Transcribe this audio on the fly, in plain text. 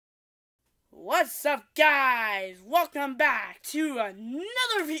What's up, guys? Welcome back to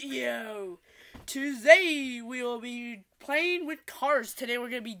another video. Today we will be playing with cars. Today we're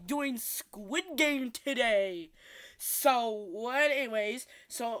gonna be doing Squid Game today. Anyways,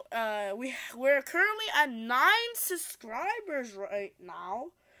 we're currently at 9 subscribers right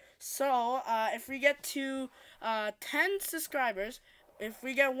now. So if we get to 10 subscribers, if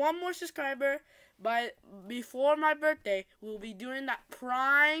we get one more subscriber before my birthday, we'll be doing that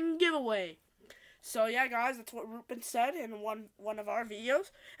Prime giveaway. So yeah, guys, that's what Rupen said in one of our videos.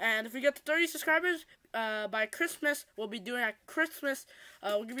 And if we get to 30 subscribers by Christmas, we'll be doing a Christmas.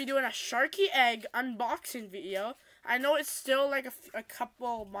 We're gonna be doing a Sharky Egg unboxing video. I know it's still like a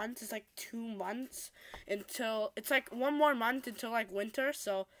couple months. It's like 2 months until it's like 1 more month until like winter.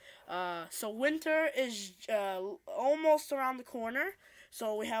 So winter is almost around the corner.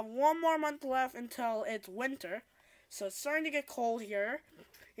 So we have 1 more month left until it's winter. So it's starting to get cold here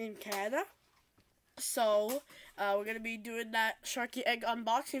in Canada. So we're going to be doing that Sharky Egg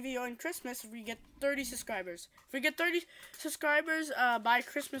unboxing video in Christmas if we get 30 subscribers. If we get 30 subscribers by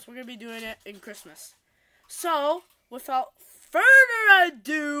Christmas, we're going to be doing it in Christmas. So, without further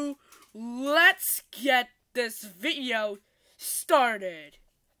ado, let's get this video started.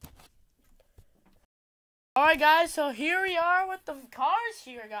 Alright guys, so here we are with the cars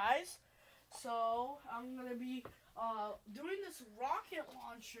here, guys. So, I'm going to be doing this rocket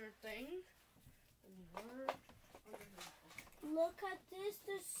launcher thing. Look at this,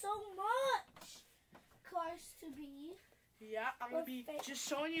 there's so much cars to be. Yeah, I'm going to be just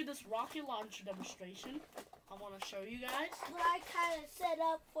showing you this rocket launcher demonstration. I want to show you guys. But I kind of set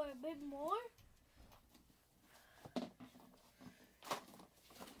up for a bit more.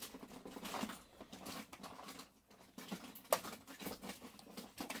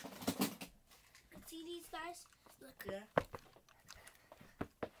 See these guys? Look. Yeah.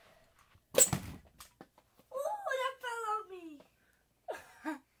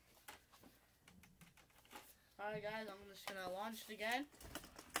 Alright guys, I'm just gonna launch it again.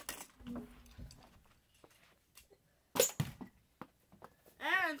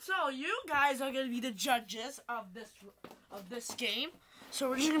 And so you guys are gonna be the judges of this game. So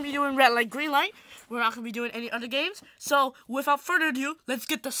we're just gonna be doing red light, green light. We're not gonna be doing any other games. So without further ado, let's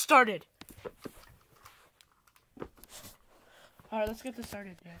get this started. Alright, let's get this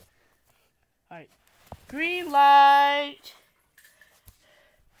started, guys. Alright. Green light.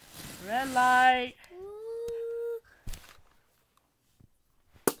 Red light.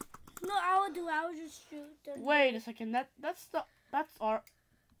 No, I will just shoot them. Wait a second. That's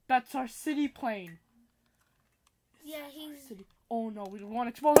our city plane. Yeah, he's city. Oh no, we don't want to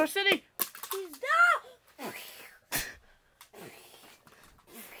expose our city. He's down.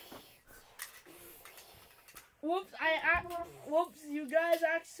 Whoops! Whoops! You guys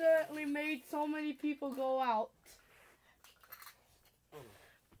accidentally made so many people go out.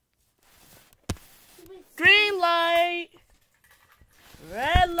 Green light.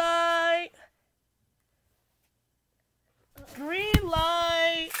 Red light. Green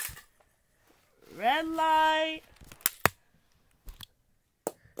light. Red light.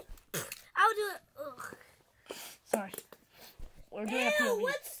 I'll do it. Ugh. Sorry. We're doing a POV.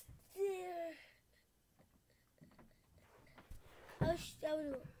 What's there? I'll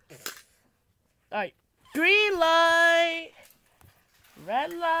do it. Alright. Green light.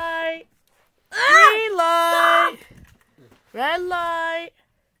 Red light. Green light. Red light.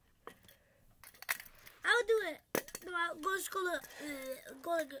 I'll do it. No, I'll go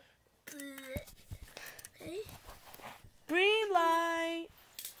to okay. Green light.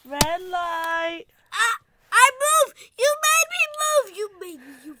 Red light. I move. You made me move. You made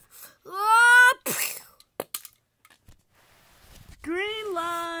me move. Oh. Green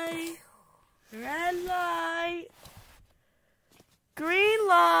light. Red light. Green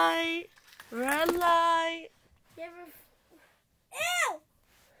light. Red light. Ew!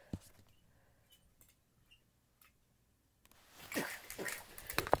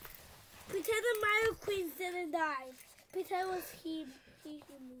 Pretend the Mario Queen didn't die. Pretend it was he who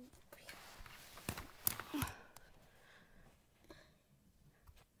moved.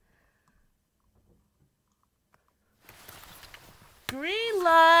 Green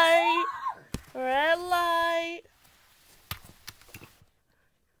light. Red light.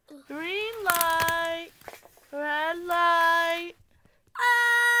 Green light. Red light.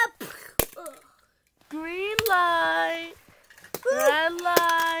 Green light. Red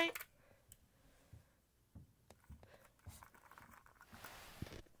light.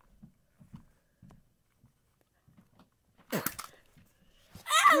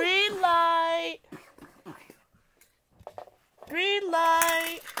 Green light. Green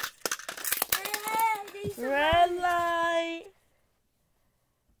light.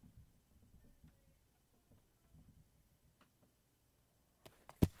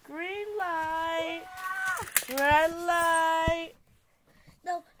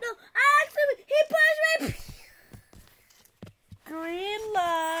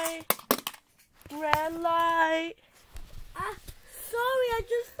 red light. Sorry, I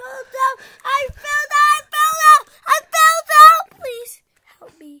just fell down. I fell down. Please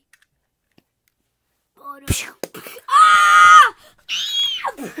help me. Oh no.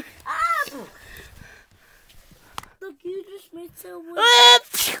 Look, you just made someone.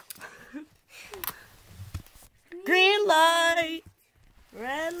 Green light,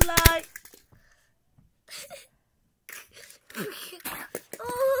 red light.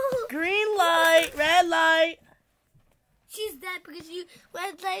 Green light, red light. She's dead because you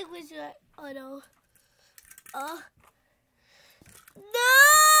red light was your. Oh no.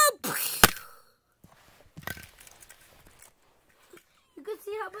 No! You can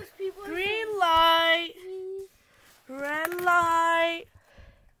see how much people. Green light, red light.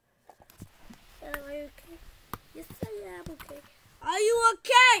 Are you okay? Yes, I am okay. Are you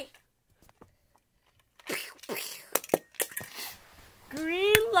okay?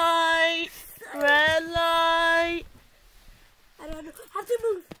 Green light, red light. I don't know. Have to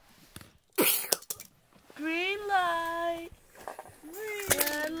move. Green light,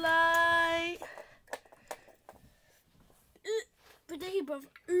 red light. But then he broke.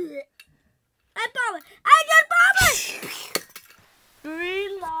 I bomb it. I just bomb it.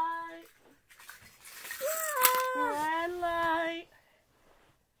 Green light, red light.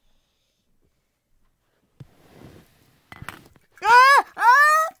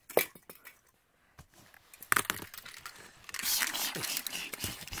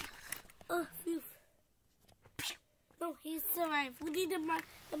 Oh, phew. No, he survived. We need the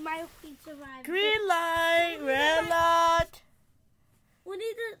Mario Queen survive. Green light, red light. We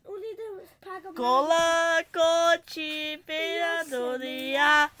need the pack of Cola, cochi,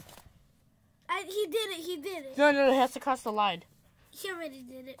 peradoria. He did it. No, it has to cross the line. He already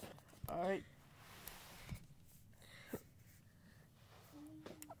did it. All right.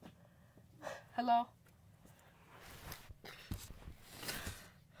 Hello.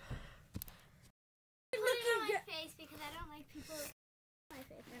 Put it on my face because I don't like people. My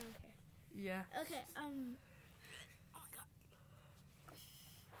face. I don't care. Yeah. Okay. Oh my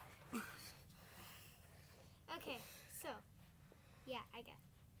god. Okay. So, yeah, I got.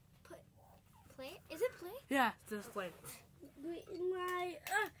 Play. Is it play? Yeah, just play. My.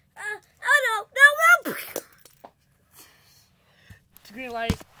 Oh no! It's green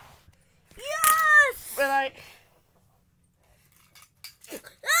light, Yes! red light.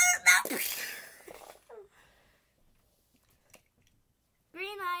 No!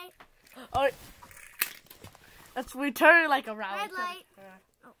 Green light. Oh, we turn it like around. Red light.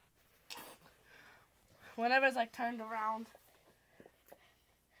 Oh. Whenever it's like turned around.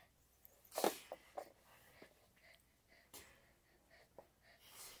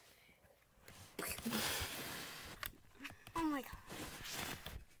 Oh my god.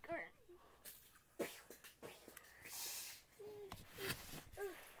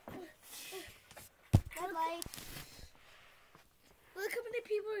 Red light. Look how many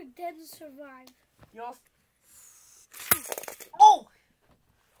people are dead and survive. Yo. Oh!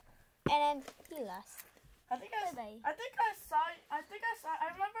 And then he lost. I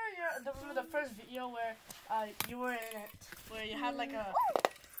remember the first video where you were in it, where you had like a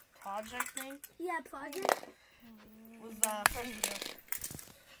project thing. Yeah, project. Was the first video.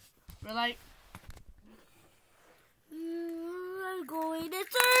 We're like, I'm going to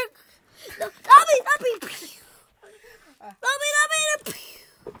turn. No, not me.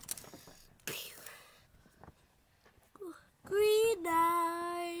 Green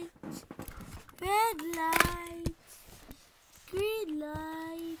light, red light, green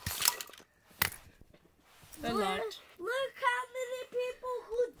light. red light. Look how many people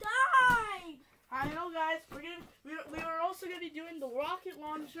who died. I know, guys. We were also gonna be doing the rocket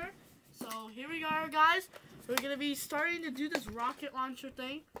launcher. So here we are, guys. We're gonna be starting to do this rocket launcher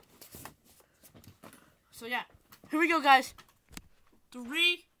thing. So yeah, here we go, guys.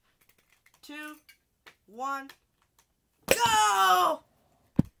 3, 2, 1, go!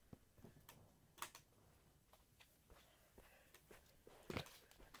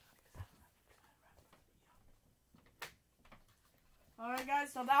 Alright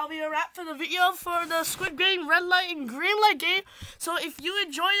guys, so that'll be a wrap for the video for the Squid Game red light and green light game. So if you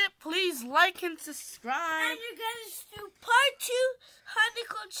enjoyed it, please like and subscribe. And you're gonna do part 2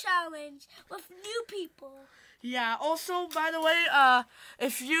 honeycomb challenge with new people. Yeah, also by the way,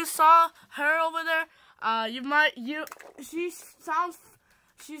 if you saw her over there, she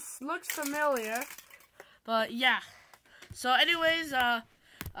looks familiar. But yeah. So anyways,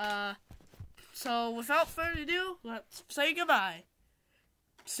 so without further ado, let's say goodbye.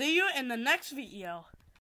 See you in the next video.